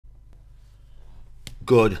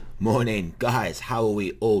Good morning, guys. How are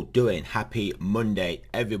we all doing? Happy Monday,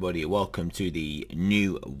 everybody. Welcome to the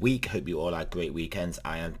new week. Hope you all had great weekends.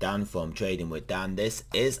 I am Dan from Trading with Dan. This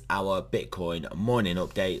is our Bitcoin morning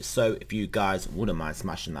update. So if you guys wouldn't mind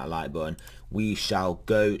smashing that like button, we shall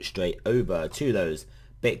go straight over to those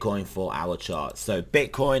Bitcoin 4-hour chart. So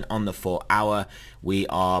Bitcoin on the 4-hour, we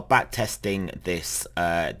are back testing this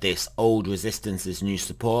this old resistance, this new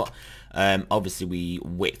support. Obviously we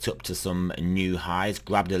wicked up to some new highs,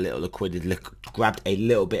 grabbed a little liquidity, grabbed a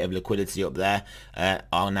little bit of liquidity up there,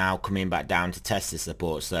 are now coming back down to test this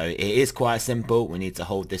support. So it is quite simple. We need to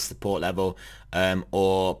hold this support level,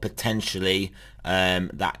 or potentially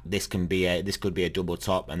that this could be a double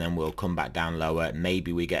top, and then we'll come back down lower.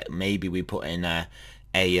 Maybe we put in a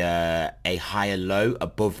higher low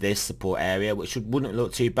above this support area, which wouldn't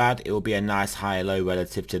look too bad. It will be a nice higher low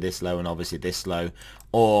relative to this low and obviously this low,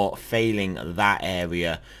 or failing that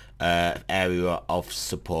area of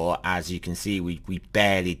support. As you can see, we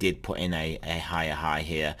barely did put in a higher high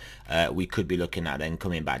here. We could be looking at then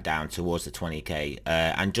coming back down towards the 20k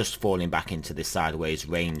and just falling back into this sideways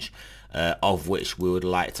range, of which we would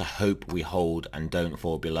like to hope we hold and don't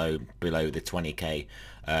fall below the 20k,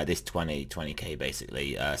 this 20k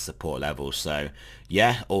basically support level. So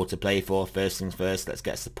yeah, all to play for. First things first, let's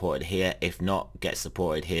get supported here. If not, get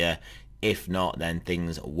supported here. If not, then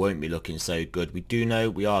things won't be looking so good. We do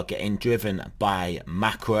know we are getting driven by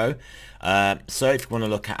macro. So if you want to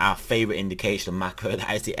look at our favorite indication of macro,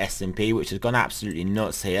 that is the S&P, which has gone absolutely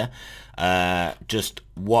nuts here. Just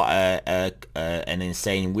what an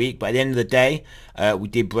insane week. But at the end of the day, we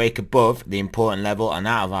did break above the important level and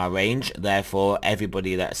out of our range. Therefore,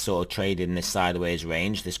 everybody that's sort of traded in this sideways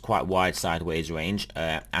range, this quite wide sideways range,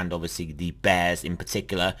 and obviously the bears in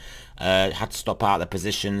particular, had to stop out their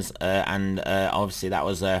positions, and obviously that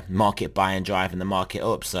was a market buy and driving the market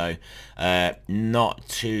up. So not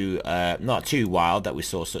too wild that we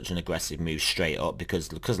saw such an aggressive move straight up,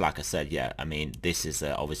 because like I said, yeah, I mean, this is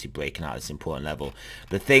obviously breaking out this important level.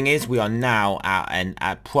 The thing is, we are now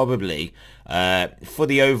at probably for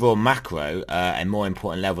the overall macro a more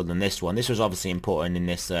important level than this one. This was obviously important in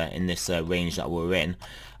this range that we're in,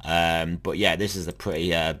 but yeah, this is a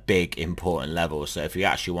pretty big important level. So if you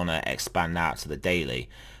actually want to expand out to the daily,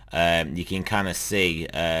 you can kind of see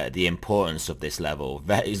the importance of this level.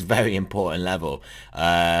 It's a very important level.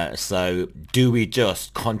 So do we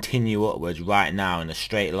just continue upwards right now in a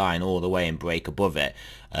straight line all the way and break above it,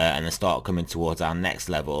 and then start coming towards our next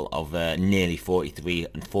level of nearly 43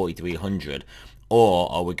 and 4300, or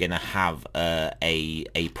are we going to have a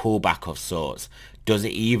pullback of sorts? Does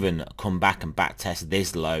it even come back and back test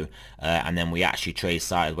this low, and then we actually trade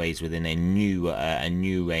sideways within a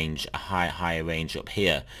new range, a higher range up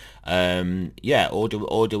here? Yeah, or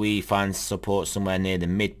do we find support somewhere near the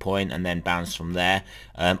midpoint and then bounce from there?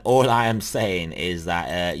 All I am saying is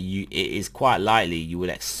that it is quite likely you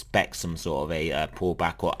would expect some sort of a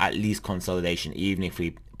pullback, or at least consolidation, even if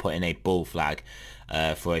we put in a bull flag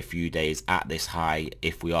for a few days at this high,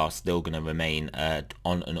 if we are still going to remain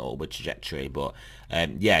on an upward trajectory. But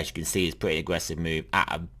yeah, as you can see, it's a pretty aggressive move at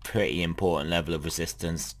a pretty important level of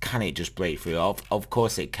resistance. Can it just break through? Of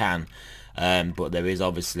course it can, but there is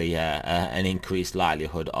obviously an increased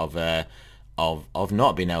likelihood of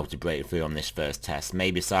not being able to break through on this first test.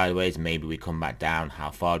 Maybe sideways, maybe we come back down.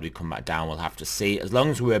 How far do we come back down, we'll have to see. As long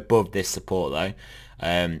as we're above this support though,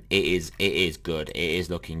 it is good. It is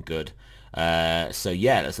looking good. So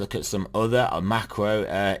yeah, let's look at some other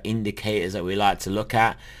macro indicators that we like to look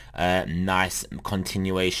at. Nice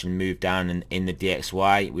continuation move down in the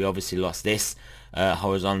DXY. We obviously lost this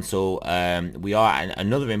horizontal. We are at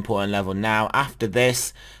another important level now. After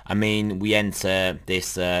this, I mean, we enter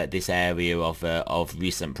this this area of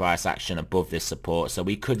recent price action above this support, so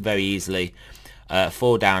we could very easily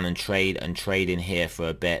fall down and trade in here for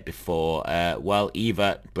a bit before well,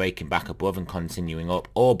 either breaking back above and continuing up,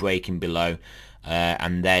 or breaking below,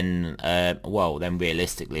 and then well, then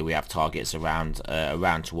realistically we have targets around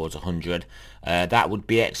towards 100. That would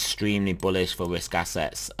be extremely bullish for risk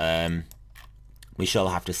assets. We shall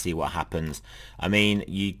have to see what happens. I mean,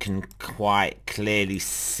 you can quite clearly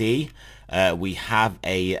see we have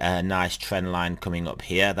a nice trend line coming up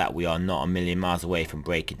here that we are not a million miles away from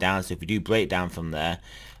breaking down. So if we do break down from there,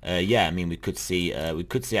 yeah, I mean, we could see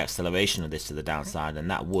acceleration of this to the downside,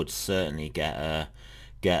 and that would certainly get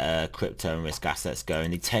crypto and risk assets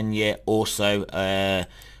going. The 10-year also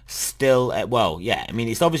still well, yeah, I mean,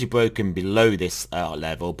 it's obviously broken below this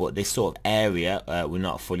level, but this sort of area we're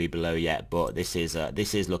not fully below yet, but this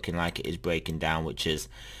is looking like it is breaking down, which is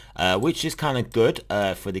kind of good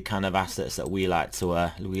for the kind of assets that we like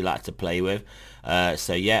to play with.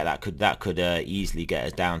 So yeah, that could easily get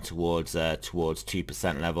us down towards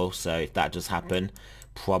 2% level. So if that does happen,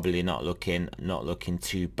 probably not looking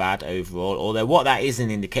too bad overall. Although what that is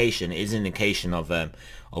an indication of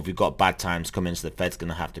we've got bad times coming, so the Fed's going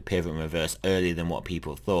to have to pivot and reverse earlier than what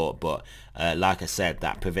people thought. But like I said,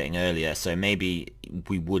 that pivoting earlier, so maybe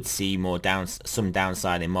we would see some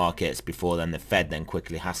downside in markets before then the Fed then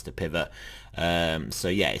quickly has to pivot. So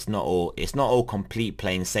yeah, it's not all complete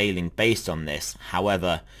plain sailing based on this.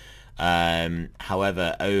 However,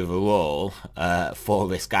 overall, for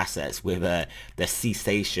risk assets, with the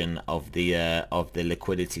cessation of the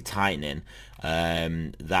liquidity tightening,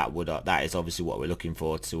 that is obviously what we're looking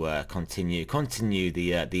for to continue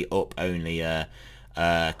the up only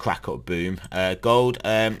crack up boom. Gold,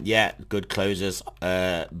 yeah, good closers,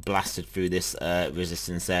 blasted through this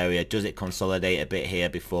resistance area. Does it consolidate a bit here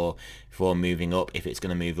before moving up? If it's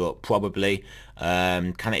going to move up, probably.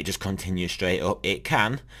 Can it just continue straight up? It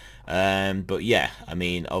can. But yeah, I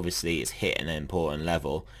mean, obviously it's hit an important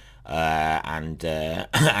level, and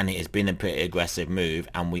it has been a pretty aggressive move,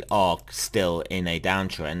 and we are still in a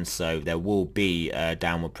downtrend, so there will be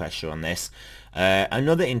downward pressure on this.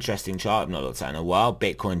 Another interesting chart I've not looked at in a while,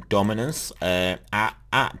 Bitcoin dominance at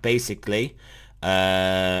basically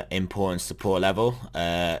important support level,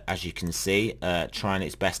 as you can see, trying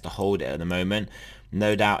its best to hold it at the moment.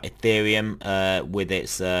 No doubt Ethereum with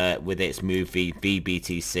its move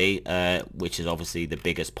VBTC, which is obviously the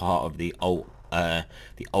biggest part of the alt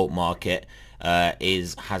market,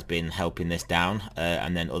 has been helping this down,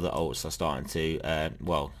 and then other alts are starting to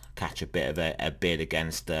catch a bit of a bid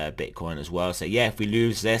against Bitcoin as well. So yeah, if we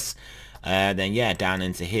lose this, then yeah, down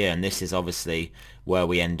into here, and this is obviously where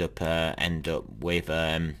we end up with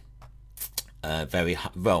very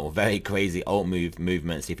crazy alt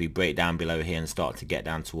movements if we break down below here and start to get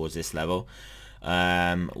down towards this level.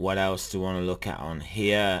 What else do we want to look at on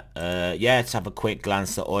here? Yeah, let's have a quick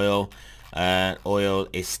glance at oil. Oil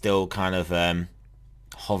is still kind of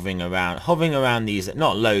hovering around these,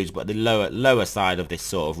 not lows, but the lower side of this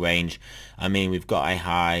sort of range. I mean, we've got a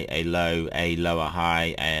high, a low, a lower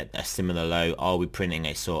high, a similar low. Are we printing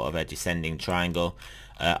a sort of a descending triangle?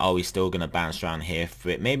 Are we still going to bounce around here for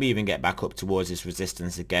it? Maybe even get back up towards this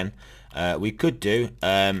resistance again. We could do.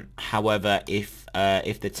 However, if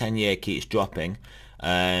the 10-year keeps dropping,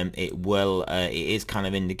 it is kind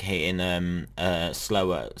of indicating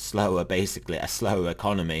slower, basically a slower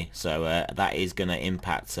economy. So that is going to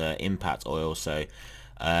impact oil. So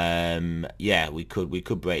yeah, we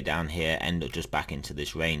could break down here, end up just back into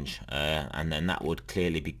this range, and then that would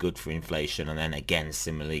clearly be good for inflation, and then again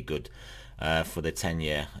similarly good for the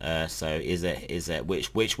 10-year. So is it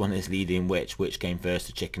which one is leading which came first,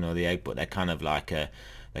 the chicken or the egg? But they're kind of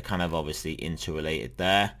obviously interrelated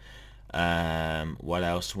there. What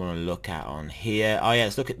else do we want to look at on here? Oh yeah,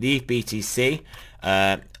 let's look at the BTC.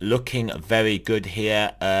 Looking very good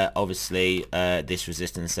here. Obviously this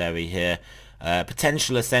resistance area here,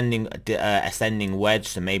 potential ascending wedge,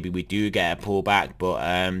 so maybe we do get a pullback,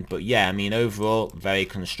 but yeah, I mean, overall very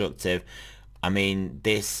constructive. I mean,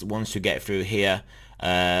 this, once we get through here,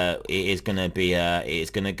 it is going to be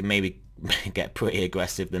it's going to maybe get pretty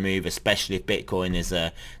aggressive, the move, especially if Bitcoin is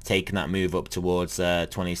taking that move up towards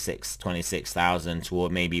 26,000,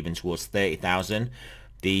 toward maybe even towards 30,000.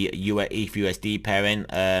 The ETH USD pairing,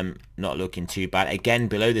 not looking too bad. Again,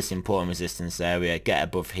 below this important resistance area, get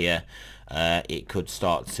above here, it could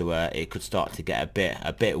start to get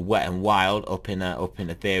a bit wet and wild up in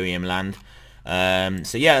Ethereum land.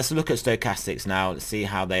 So yeah, let's look at stochastics now. Let's see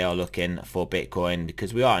how they are looking for Bitcoin,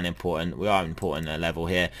 because we are an important level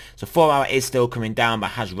here. So 4 hour is still coming down,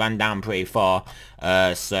 but has ran down pretty far.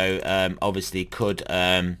 So obviously could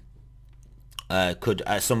at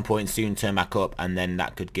some point soon turn back up, and then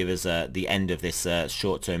that could give us the end of this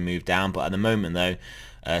short-term move down. But at the moment though,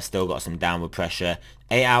 still got some downward pressure.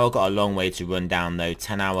 8 hour got a long way to run down though.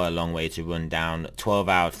 10 hour a long way to run down. 12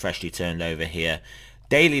 hour freshly turned over here.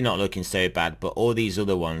 Daily not looking so bad, but all these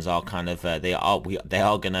other ones are kind of they are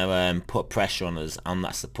going to put pressure on us on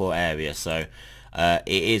that support area. So it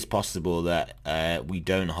is possible that we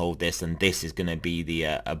don't hold this, and this is going to be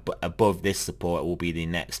the above this support will be the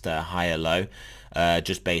next higher low,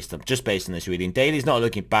 just based on this reading. Daily's not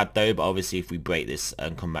looking bad though, but obviously if we break this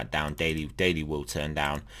and come back down, daily will turn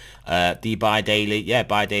down. The buy daily, yeah,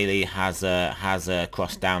 buy daily has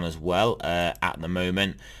crossed down as well at the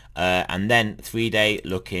moment. And then 3-day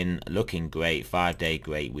looking great, 5-day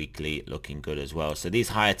great, weekly looking good as well. So these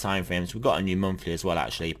higher time frames, we've got a new monthly as well.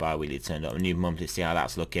 Actually, bi-weekly turned up a new monthly. See how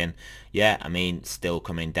that's looking. Yeah, I mean, still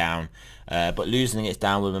coming down, but losing its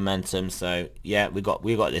downward momentum. So yeah, we got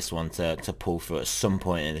this one to pull through at some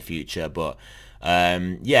point in the future, but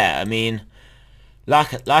Yeah, I mean,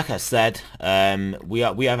 like I said, we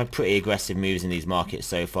have a pretty aggressive moves in these markets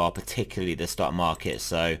so far, particularly the stock market.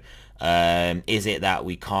 So is it that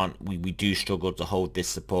we do struggle to hold this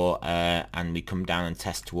support and we come down and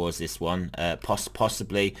test towards this one?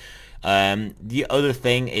 Possibly. The other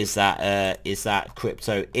thing is that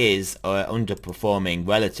crypto is underperforming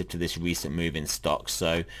relative to this recent move in stocks.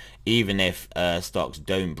 So even if stocks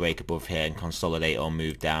don't break above here and consolidate or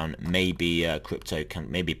move down, maybe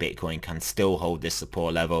maybe Bitcoin can still hold this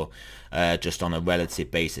support level. Just on a relative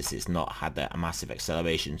basis, it's not had a massive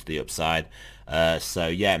acceleration to the upside. So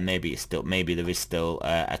yeah, maybe there is still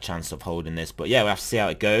a chance of holding this, but yeah, we'll have to see how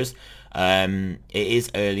it goes. It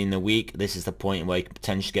is early in the week. This is the point where you could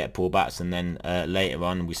potentially get pullbacks, and then later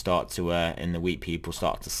on we start to in the week people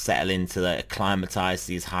start to settle into acclimatize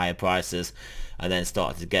these higher prices, and then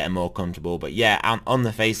start to get more comfortable. But yeah, on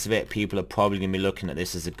the face of it, people are probably going to be looking at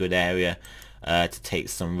this as a good area to take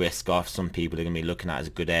some risk off. Some people are going to be looking at it as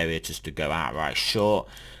a good area just to go outright short.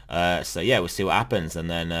 So yeah, we'll see what happens, and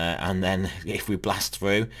then if we blast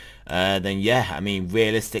through, then yeah, I mean,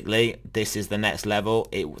 realistically, this is the next level.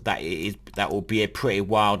 That will be a pretty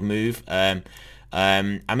wild move.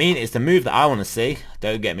 I mean, it's the move that I want to see.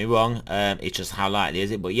 Don't get me wrong. It's just how likely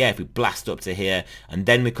is it? But yeah, if we blast up to here and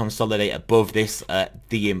then we consolidate above this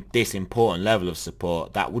this important level of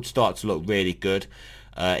support, that would start to look really good.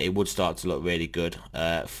 It would start to look really good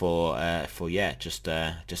for yeah, just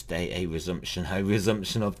a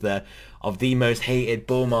resumption of the most hated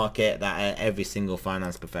bull market that every single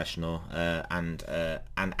finance professional and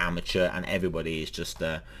amateur and everybody is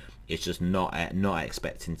just not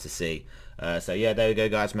expecting to see. So yeah, there we go,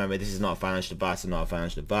 guys. Remember, this is not a financial advice. I'm not a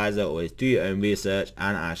financial advisor. Always do your own research,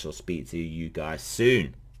 and I shall speak to you guys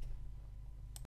soon.